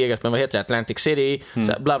inte Las Vegas, men vad heter det, Atlantic City,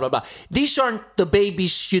 så här, bla bla bla. These aren't the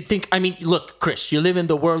babies you think. I mean, look Chris, you live in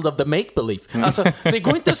the world of the make-believe. Alltså, det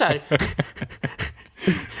går inte så här.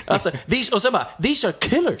 Alltså, och så bara, these are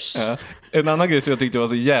killers. En annan grej som jag tyckte var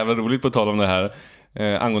så jävla roligt på tal om det här,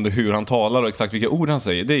 angående hur han talar och exakt vilka ord han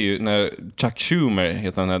säger, det är ju när Chuck Schumer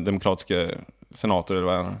heter den här demokratiska senator eller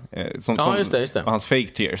vad han, just det. Hans fake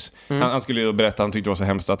tears. Han skulle ju berätta, han tyckte det var så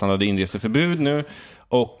hemskt att han hade inreseförbud nu,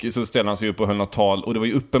 och så ställde han sig upp och höll något tal, och det var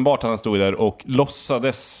ju uppenbart att han stod där och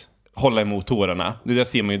låtsades hålla emot tårarna. Det där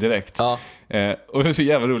ser man ju direkt. Ja. Och det är så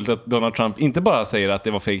jävla roligt att Donald Trump inte bara säger att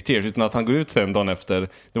det var fake tears, utan att han går ut sen dagen efter,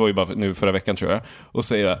 det var ju bara nu förra veckan tror jag, och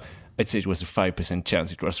säger I'd say it was a 5%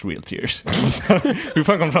 chance it was real tears. Hur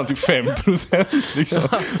fan kom fram till 5% liksom?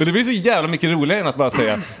 Och det blir så jävla mycket roligare än att bara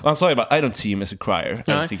säga, och han sa ju bara I don't see him as a crier,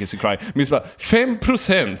 I don't think he's a crier. Men så bara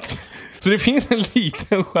 5%. Så det finns en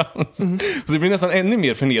liten chans. Och det blir nästan ännu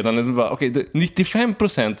mer förnedrande. Okej,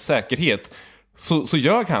 95% säkerhet. Så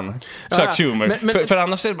ljög han, Chuck Schumer. För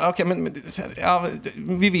annars är det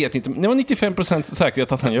vi vet inte. Det var 95%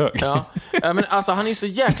 säkerhet att han ljög. Ja. Men alltså, han är så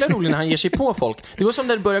jäkla rolig när han ger sig på folk. Det var som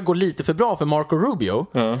när det började gå lite för bra för Marco Rubio.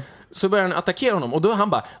 Så började han attackera honom. Och då han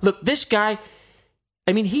bara, look, this guy,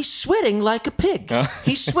 I mean, he's sweating like a pig.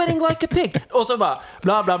 He's sweating like a pig. Och så bara,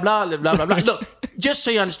 bla bla bla bla bla bla. Look, just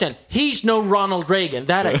so you understand, he's no Ronald Reagan,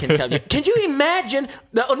 that I can tell you. Can you imagine,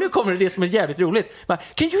 och nu kommer det som är jävligt roligt.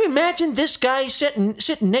 Can you imagine this guy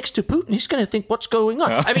sitting next to Putin? He's gonna think, what's going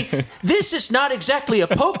on? I mean, this is not exactly a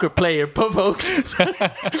poker player, folks.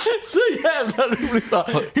 Så jävla roligt.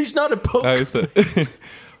 He's not a poker player.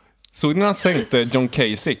 Så när han sänkte John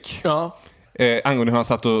Kasich. Ja. Angående hur han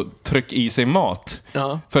satt och tryck i sig mat.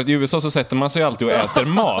 För att i USA så sätter man sig alltid och äter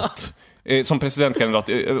mat som presidentkandidat,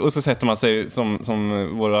 och så sätter man sig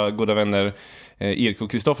som våra goda vänner Erik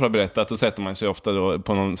och Kristoffer har berättat, så sätter man sig ofta då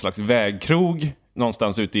på någon slags vägkrog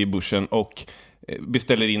någonstans ute i bushen och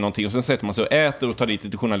beställer in någonting, och sen sätter man sig och äter och tar dit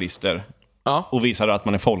lite journalister och visar att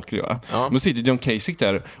man är folklig. Men sitter John Kasich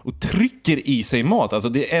där och trycker i sig mat. Alltså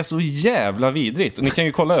det är så jävla vidrigt. Och ni kan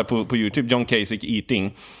ju kolla det på YouTube, John Kasich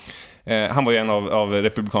eating. Han var ju en av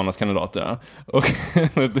republikanernas kandidater. Och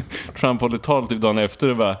Trump håller tal typ dagen efter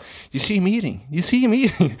och bara You see him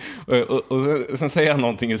eating. Och sen säger han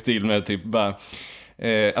någonting i stil med typ bara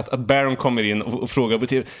att Barron kommer in och frågar på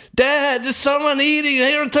TV, Dad, there's someone eating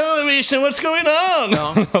here on television, what's going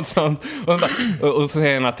on? Ja. Sånt. Och så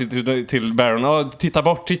säger han till Barron, titta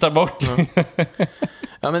bort.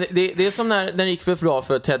 Ja, men det är som när det gick för bra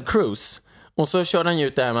för Ted Cruz. Och så körde han ju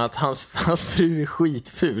ut det här med att hans fru är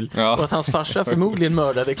skitful. Och att hans farsa förmodligen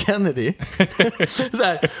mördade Kennedy. Så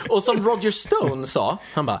här. Och som Roger Stone sa,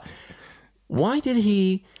 han bara, why did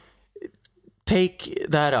he take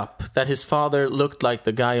that up, that his father looked like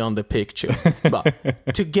the guy on the picture? Bara,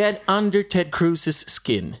 to get under Ted Cruz's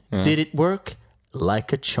skin. Did it work?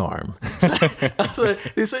 Like a charm. Alltså,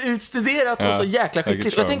 det är så utstuderat och så jäkla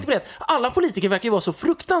skickligt. Jag tänkte på det, alla politiker verkar ju vara så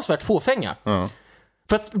fruktansvärt fåfänga.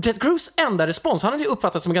 För att Ted Cruz enda respons, han hade ju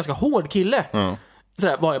uppfattats som en ganska hård kille.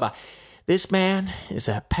 Sådär var jag bara, this man is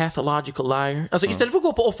a pathological liar. Alltså istället för att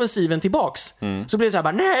gå på offensiven tillbaks, så blir det såhär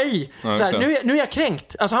bara, nej! Såhär, nu är jag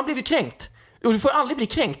kränkt. Alltså han blev ju kränkt. Och du får aldrig bli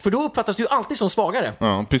kränkt, för då uppfattas du ju alltid som svagare.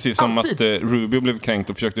 Ja, precis som alltid. Att Rubio blev kränkt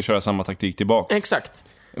och försökte köra samma taktik tillbaka. Exakt.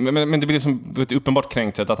 Men det blev som ett uppenbart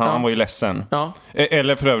kränkt sätt att han var ju ledsen.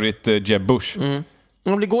 Eller för övrigt Jeb Bush.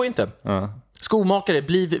 Men det går ju inte. Skomakare,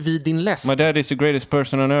 bliv vid din läst. My dad is the greatest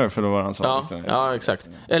person on earth, eller vad han sa. Ja, exakt.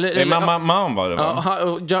 Eller man var det,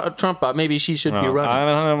 va? Trump, maybe she should be running. Ja,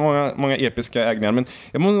 men han har många episka ägningar. Men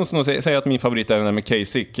jag måste nog säga att min favorit är den där med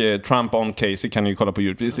Kasich. Trump on Kasich kan ni ju kolla på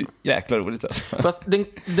YouTube. Det är så jäkla roligt. Alltså. Fast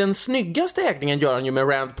den snyggaste ägningen gör han ju med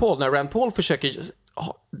Rand Paul. När Rand Paul försöker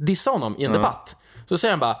dissa honom i en debatt, så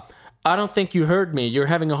säger han bara, I don't think you heard me. You're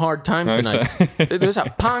having a hard time tonight. Det är så här,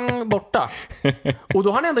 pang, borta. Och då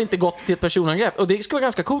har han ändå inte gått till ett personangrepp. Och det skulle vara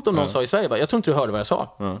ganska coolt om någon sa i Sverige, jag tror inte du hörde vad jag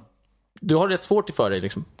sa. Du har rätt svårt för dig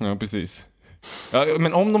liksom. Ja, precis. Ja,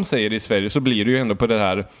 men om de säger det i Sverige så blir det ju ändå på det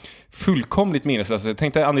här fullkomligt meningslöst. Jag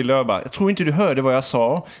tänkte Annie Lööf bara, jag tror inte du hörde vad jag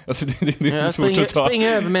sa. Alltså, det är svårt att ta. Springa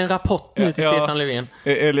över med en rapport nu till Stefan Löfven.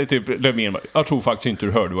 Eller typ Löfven bara, jag tror faktiskt inte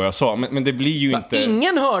du hörde vad jag sa. Men det blir ju inte...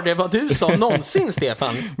 Ingen hörde vad du sa någonsin,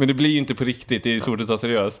 Stefan. Men det blir ju inte på riktigt, det är svårt att ta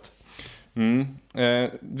seriöst.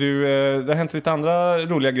 Det har hänt lite andra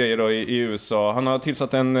roliga grejer då i USA. Han har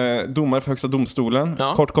tillsatt en domare för högsta domstolen.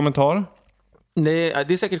 Kort kommentar. Det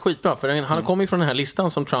är säkert skitbra, för han kommer ju från den här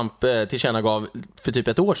listan som Trump tillkännagav för typ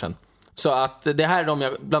ett år sedan. Så att det här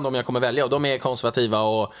är bland de jag kommer välja, och de är konservativa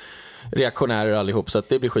och reaktionärer allihop, så att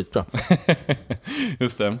det blir skitbra.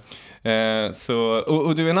 Just det.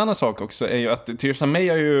 Och en annan sak också är ju att Theresa May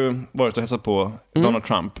har ju varit och hälsat på Donald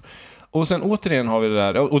Trump. Och sen återigen har vi det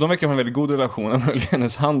där, och de verkar ha en väldigt god relation. Han höll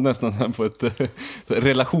hennes hand nästan på ett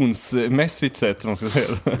relationsmässigt sätt, som man ska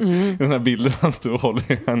säga. Den här bilden han står och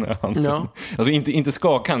håller henne i handen. Alltså inte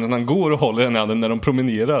skakar han, han går och håller henne i handen när de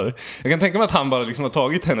promenerar. Jag kan tänka mig att han bara liksom har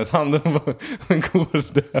tagit hennes hand och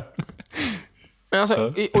går där.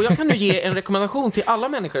 Alltså, och jag kan nu ge en rekommendation till alla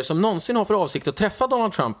människor som någonsin har för avsikt att träffa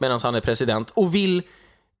Donald Trump medan han är president och vill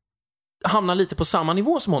hamna lite på samma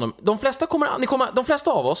nivå som honom. De flesta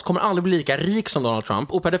av oss kommer aldrig bli lika rik som Donald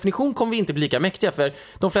Trump, och per definition kommer vi inte bli lika mäktiga, för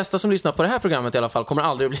de flesta som lyssnar på det här programmet i alla fall kommer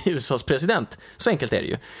aldrig bli USAs president. Så enkelt är det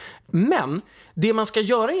ju. Men det man ska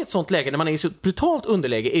göra i ett sånt läge när man är i så brutalt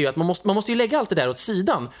underläge är ju att man måste ju lägga allt det där åt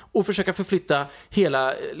sidan och försöka förflytta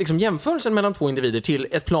hela liksom, jämförelsen mellan två individer till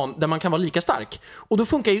ett plan där man kan vara lika stark. Och då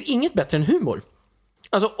funkar ju inget bättre än humor.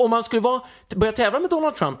 Alltså om man skulle börja tävla med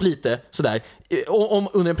Donald Trump lite sådär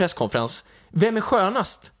under en presskonferens, vem är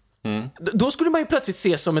skönast? Då skulle man ju plötsligt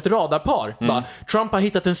ses som ett radarpar. Bara, Trump har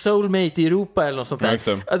hittat en soulmate i Europa eller något sånt där.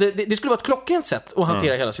 Ja, alltså, det skulle vara ett klockrent sätt att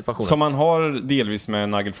hantera hela situationen. Som man har delvis med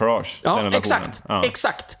Nigel Farage. Ja,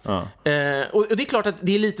 exakt. Ja. Och det är klart att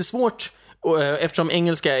det är lite svårt eftersom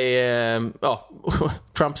engelska är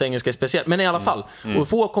Trumps engelska är speciellt, men i alla fall och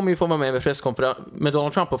få kommer ju få vara med med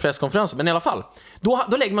Donald Trump på presskonferensen, men i alla fall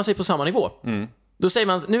då lägger man sig på samma nivå. Då säger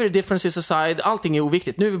man, nu är det differences aside, allting är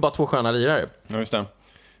oviktigt, nu är vi bara två sköna lirare. Ja, just det.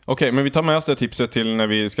 Okej, men vi tar med oss det tipset till när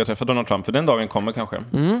vi ska träffa Donald Trump, för den dagen kommer kanske.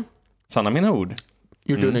 Sanna mina ord.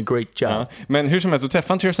 You're doing a great job. Ja. Men hur som helst, så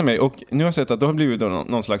träffade han Theresa May, och nu har jag sett att då har blivit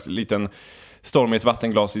någon slags liten storm i ett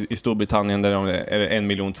vattenglas i Storbritannien, där det är 1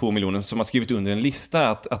 miljon, 2 miljoner som har skrivit under en lista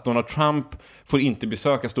att Donald Trump får inte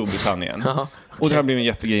besöka Storbritannien. Okay. Och det har blivit en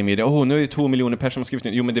jättegrej i media. Nu är det 2 miljoner personer som har skrivit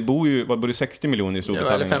under. Jo, men det bor ju 60 miljoner i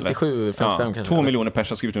Storbritannien. Eller 57, 55 kanske. 2 miljoner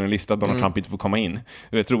personer har skrivit under en lista att Donald Trump inte får komma in.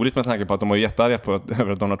 Det är rätt roligt med tanke på att de var jättearga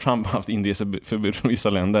över att Donald Trump har haft inreseförbud från vissa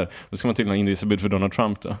länder. Då ska man tydligen ha inreseförbud för Donald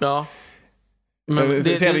Trump då. Ja. Men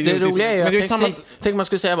det roliga är ju att tänk man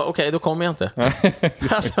skulle säga bara, okej, då kommer jag inte.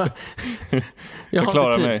 Alltså, jag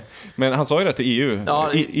klarar mig. Men han sa ju det till EU. Ja,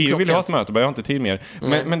 EU vill ha ett möte, jag har inte tid mer.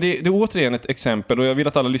 Men det är återigen ett exempel, och jag vill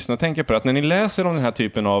att alla lyssnare tänker på det, att när ni läser om den här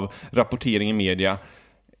typen av rapportering i media,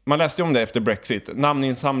 man läste ju om det efter Brexit,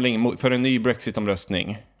 namninsamling för en ny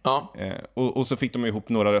Brexit-omröstning. Ja. Och så fick de ihop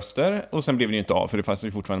några röster, och sen blev det ju inte av, för det fanns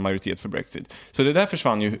ju fortfarande majoritet för Brexit. Så det där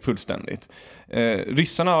försvann ju fullständigt.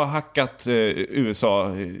 Ryssarna har hackat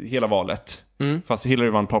USA hela valet. Fast Hillary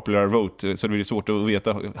vann popular vote, så det blir svårt att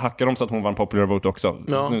veta. Hackar de så att hon vann popular vote också?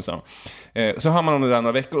 Ja. Så har man om det där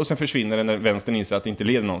några veckor, och sen försvinner det när vänstern inser att det inte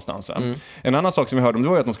leder någonstans. Va? En annan sak som vi hörde om, det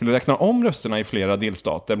var ju att de skulle räkna om rösterna i flera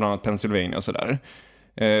delstater, bland annat Pennsylvania och sådär.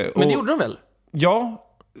 Men det gjorde de väl? Ja,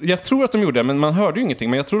 jag tror att de gjorde det, men man hörde ju ingenting.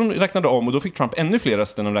 Men jag tror de räknade om, och då fick Trump ännu fler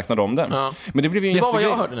röster än de räknade om det. Ja. Men det blev ju det var vad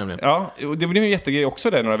jag hörde nämligen. Ja, det blev ju en jättegrej också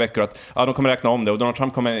där några veckor, att de kommer räkna om det, och Donald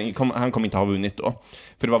Trump kommer inte ha vunnit då.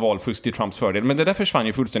 För det var valfusk till Trumps fördel. Men det där försvann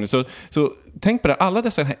ju fullständigt. Så tänk på det, alla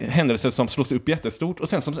dessa händelser som slås upp jättestort, och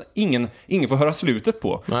sen som ingen får höra slutet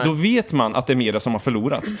på. Nej. Då vet man att det är media som har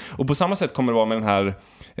förlorat. Och på samma sätt kommer det vara med den här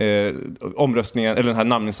omröstningen, eller den här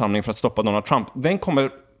namninsamlingen för att stoppa Donald Trump. Den kommer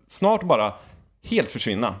snart bara helt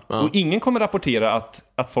försvinna. Ja. Och ingen kommer rapportera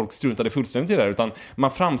att folk struntade fullständigt i det där, utan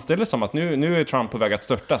man framställer som att nu är Trump på väg att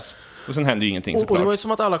störtas. Och sen händer ju ingenting, såklart. Och det var ju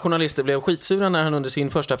som att alla journalister blev skitsura när han under sin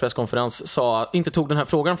första presskonferens inte tog den här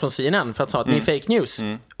frågan från CNN, för att säga att det är fake news.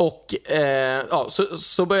 Och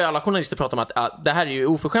så började alla journalister prata om att det här är ju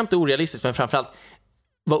oförskämt och orealistiskt, men framförallt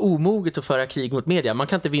var omoget att föra krig mot media. Man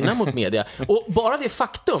kan inte vinna mot media. Och bara det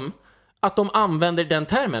faktum att de använder den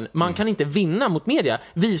termen, man kan inte vinna mot media,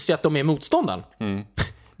 visar att de är motståndaren.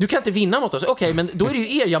 Du kan inte vinna mot oss. Okej, men då är det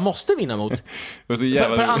ju er jag måste vinna mot.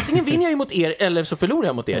 För antingen vinner jag ju mot er, eller så förlorar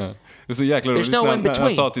jag mot er. Ja. Det är så jäkla roligt.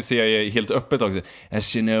 Han sa till CIA helt öppet också: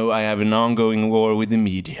 As you know, I have an ongoing war with the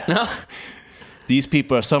media. Ja. These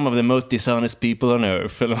people are some of the most dishonest people on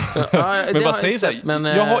earth. Men vad säger så? Men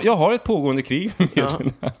jag har ett pågående krig med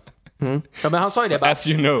Ja, men han sa ju det bara, as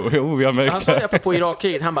you know, vi har märkt. Han sa det på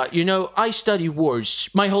Irakkriget. Han bara, you know, I study wars.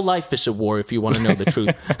 My whole life is a war if you want to know the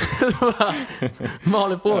truth. Man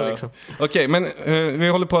håller på liksom. Okej, men vi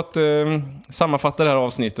håller på att sammanfatta det här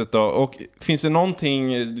avsnittet då. Och finns det någonting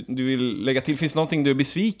du vill lägga till? Finns det någonting du är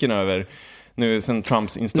besviken över nu sen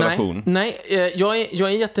Trumps installation? Nej, jag är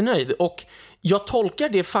jättenöjd. Och jag tolkar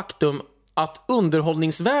det faktum att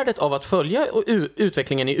underhållningsvärdet av att följa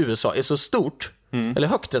utvecklingen i USA är så stort, eller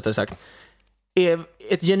högt rättare sagt, är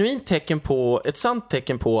ett genuint tecken på, ett sant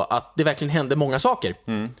tecken på att det verkligen hände många saker.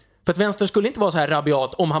 För att vänstern skulle inte vara så här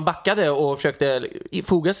rabiat om han backade och försökte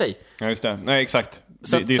foga sig. Ja, just det. Nej, exakt.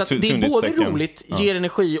 Så det är både roligt, ger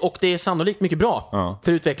energi, och det är sannolikt mycket bra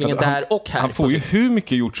för utvecklingen där och här. Han får ju hur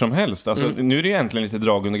mycket gjort som helst. Alltså, nu är det egentligen lite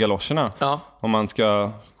drag under galoscherna. Om man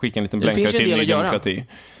ska skicka en liten blänkare till Ny Demokrati.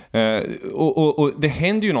 Och det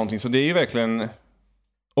händer ju någonting, så det är ju verkligen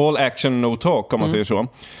all action, no talk, om man säger så.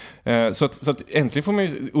 Så att äntligen får man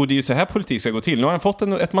ju, och det är ju så här politik ska gå till. Nu har han fått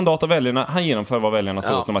ett mandat av väljarna, han genomför vad väljarna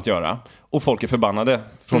sa åt dem att göra. Och folk är förbannade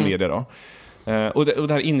från media då. Och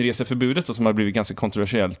det här inreseförbudet då, som har blivit ganska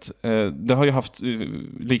kontroversiellt, det har ju haft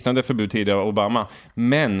liknande förbud tidigare av Obama,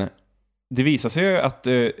 men det visar sig att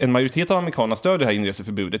en majoritet av amerikanerna stöder det här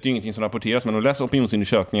inreseförbudet. Det är ju ingenting som rapporteras, men om du läser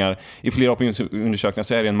opinionsundersökningar, i flera opinionsundersökningar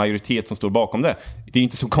så är det en majoritet som står bakom det. Det är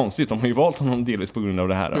inte så konstigt, de har ju valt honom delvis på grund av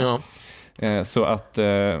det här. Ja. Så att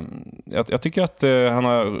jag tycker att han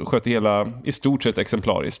har skött det hela i stort sett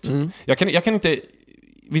exemplariskt. Jag kan inte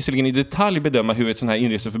visserligen i detalj bedöma hur ett sån här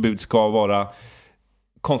inreseförbud ska vara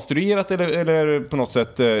konstruerat eller på något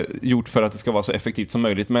sätt gjort för att det ska vara så effektivt som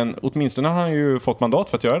möjligt, men åtminstone har han ju fått mandat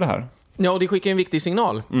för att göra det här. Ja, och det skickar en viktig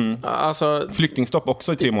signal. Alltså, flyktingstopp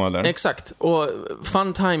också i 3 månader. Exakt, och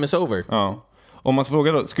fun time is over. Ja. Om man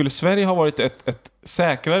frågar då, skulle Sverige ha varit ett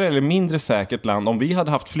säkrare eller mindre säkert land om vi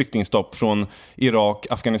hade haft flyktingstopp från Irak,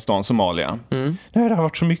 Afghanistan, Somalia? Nej, det hade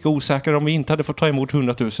varit så mycket osäkrare om vi inte hade fått ta emot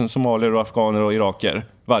 100 000 somalier och afghaner och iraker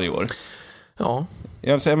varje år. Ja.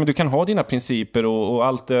 Jag vill säga, men du kan ha dina principer och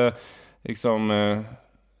allt liksom...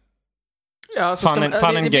 Ja, fun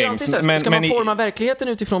and games. Ska man forma verkligheten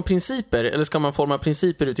utifrån principer, eller ska man forma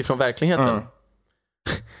principer utifrån verkligheten?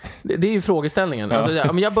 Det är ju frågeställningen. Ja.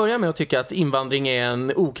 Alltså, jag börjar med att tycka att invandring är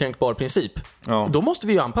en okränkbar princip. Ja. Då måste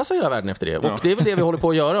vi ju anpassa hela världen efter det. Och det är väl det vi håller på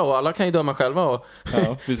att göra, och alla kan ju döma själva och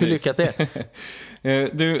hur lyckat det är.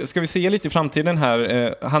 Du, ska vi se lite i framtiden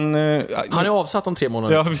här? Han är avsatt om 3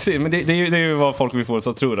 månader. Ja, precis. Men det är ju vad folk vill få oss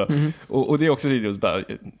att tro då. Och det är också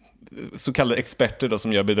så kallade experter då,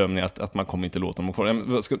 som gör bedömningen att man kommer inte låta dem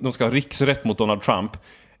kvar. De ska ha riksrätt mot Donald Trump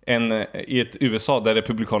i ett USA där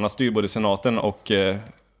republikanerna styr både senaten och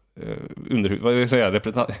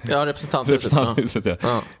representanthuset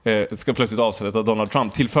ska plötsligt avsätta Donald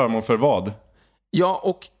Trump till förmån för vad? Ja,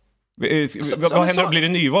 och vad händer? Blir det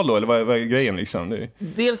nyval då? Eller vad är grejen liksom?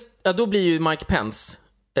 Dels, då blir ju Mike Pence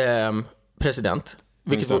president,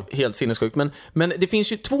 vilket var helt sinnessjukt. Men det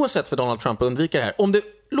finns ju 2 sätt för Donald Trump att undvika det här. Om det,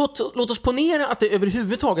 låt oss ponera att det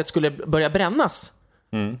överhuvudtaget skulle börja brännas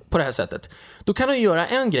på det här sättet. Då kan han ju göra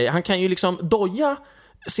en grej. Han kan ju liksom doja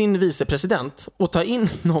sin vicepresident och ta in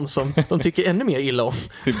någon som de tycker ännu mer illa om.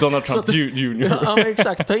 Typ Donald Trump Jr. Ja,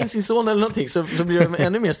 exakt. Ta in sin son eller någonting, så blir de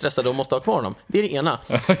ännu mer stressade och måste ha kvar honom. Det är det ena.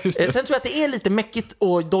 Sen tror jag att det är lite mäckigt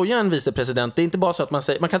att doja en vicepresident. Det är inte bara så att man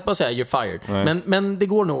kan inte bara säga you're fired. Men det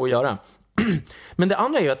går nog att göra. Men det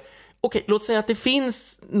andra är ju att låt säga att det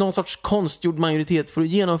finns någon sorts konstgjord majoritet för att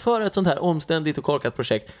genomföra ett sånt här omständigt och korkat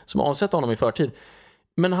projekt som avsätter honom i förtid.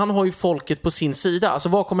 Men han har ju folket på sin sida. Alltså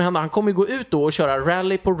vad kommer hända? Han kommer ju gå ut då och köra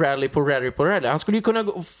rally på rally på rally på rally. Han skulle ju kunna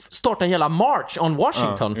starta en jävla march on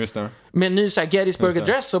Washington. Just det. Med en ny så här Gettysburg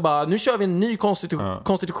Address och bara, nu kör vi en ny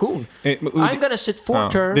konstitution. I'm gonna sit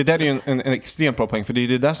 4 terms. Det där är ju en extremt bra poäng, för det är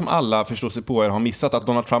det där som alla förstår sig på har missat, att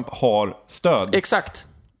Donald Trump har stöd. Exakt.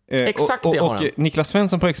 Exakt det har han. Och Niklas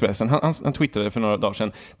Svensson på Expressen, han twittrade för några dagar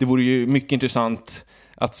sedan: det vore ju mycket intressant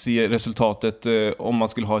att se resultatet om man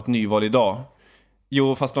skulle ha ett nyval idag.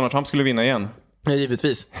 Jo, fast Donald Trump skulle vinna igen. Ja,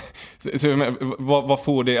 givetvis. Så, vad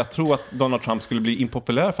får det att tro att Donald Trump skulle bli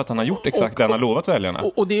impopulär för att han har gjort exakt det han har lovat väljarna?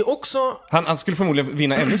 Och det är också... Han skulle förmodligen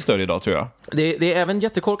vinna ännu större idag, tror jag. Det är även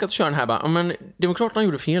jättekorkat att köra den här bara, men Demokraterna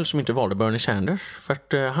gjorde fel som inte valde Bernie Sanders, för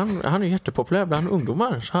att han är jättepopulär bland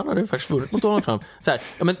ungdomar, så han hade faktiskt vunnit mot Donald Trump. Så här,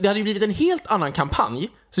 men det hade ju blivit en helt annan kampanj.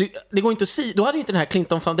 Så det går inte att se, då hade ju inte den här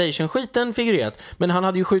Clinton Foundation-skiten figurerat, men han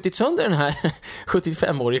hade ju skjutit sönder den här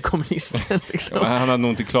 75-årige kommunisten liksom. Ja, han hade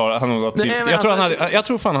nog inte klarat. Jag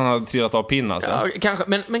tror fan han hade trillat av pinnen alltså. Ja, kanske,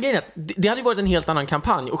 men grejen är att det hade ju varit en helt annan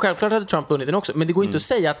kampanj, och självklart hade Trump vunnit den också, men det går inte att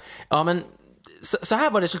säga att så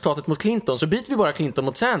här var resultatet mot Clinton, så byter vi bara Clinton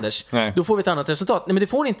mot Sanders. Nej. Då får vi ett annat resultat. Nej, men det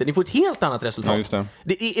får ni inte. Ni får ett helt annat resultat. Ja,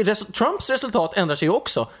 just det. Trumps resultat ändrar sig ju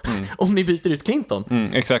också om ni byter ut Clinton.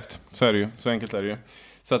 Exakt, så är det ju. Så enkelt är det ju.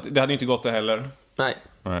 Så att det hade inte gått det heller. Nej.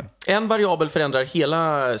 En variabel förändrar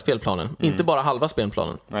hela spelplanen, inte bara halva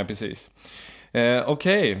spelplanen. Nej, precis.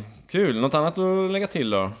 Okej, kul. Något annat att lägga till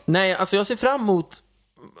då? Nej, alltså jag ser fram emot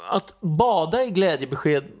att bada i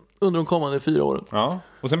glädjebesked under de kommande 4 åren. Ja,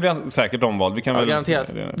 och sen blir han säkert omvald. Vi kan väl...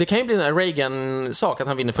 garanterat. Det kan ju bli en Reagan-sak att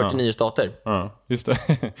han vinner 49 stater. Ja, just det.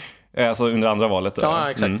 Alltså under andra valet. Då.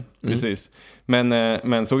 Ja, exakt. Precis.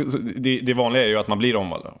 Men så det vanliga är ju att man blir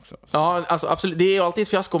omvald också. Ja, alltså absolut. Det är ju alltid ett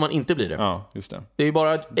fiasko om man inte blir det. Ja, just det. Det är ju bara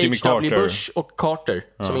H.W. Carter. Bush och Carter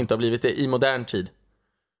som inte har blivit det i modern tid.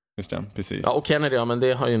 Just det, precis. Ja, och Kennedy, men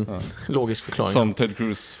det har ju en logisk förklaring. Som Ted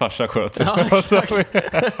Cruz farsa sköter. Ja, exakt.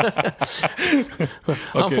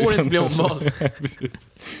 Han får inte bli omvald.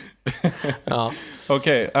 Ja.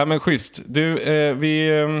 Okej, men schysst. Du,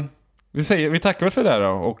 vi tackar väl för det här då,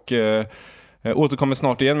 och återkommer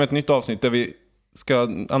snart igen med ett nytt avsnitt där vi ska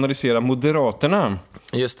analysera Moderaterna.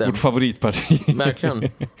 Just det. Vårt favoritparti. Verkligen.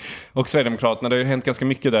 Och Sverigedemokraterna. Det har ju hänt ganska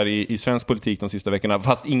mycket där i svensk politik de sista veckorna.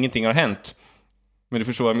 Fast ingenting har hänt. Men du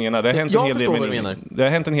förstår vad jag menar. Det har hänt jag en hel förstår del, vad du menar. Det har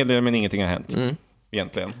hänt en hel del, men ingenting har hänt.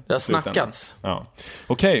 Egentligen. Det har snackats. Ja.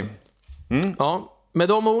 Okej. Ja, med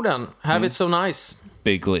de orden. Have it so nice.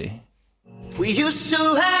 Bigly. We used to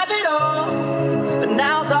have it all, but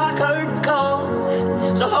now's our curtain call.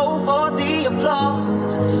 So hold for the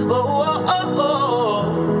applause. Oh, oh, oh,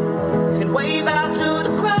 oh. And wave out to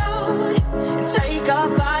the crowd and take our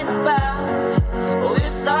final bow. Oh,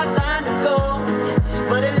 it's our time to go,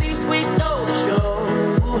 but at least we stole the show.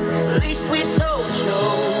 At least we stole the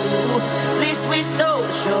show. At least we stole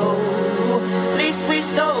the show. At least we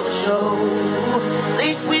stole the show. At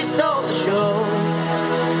least we stole the show.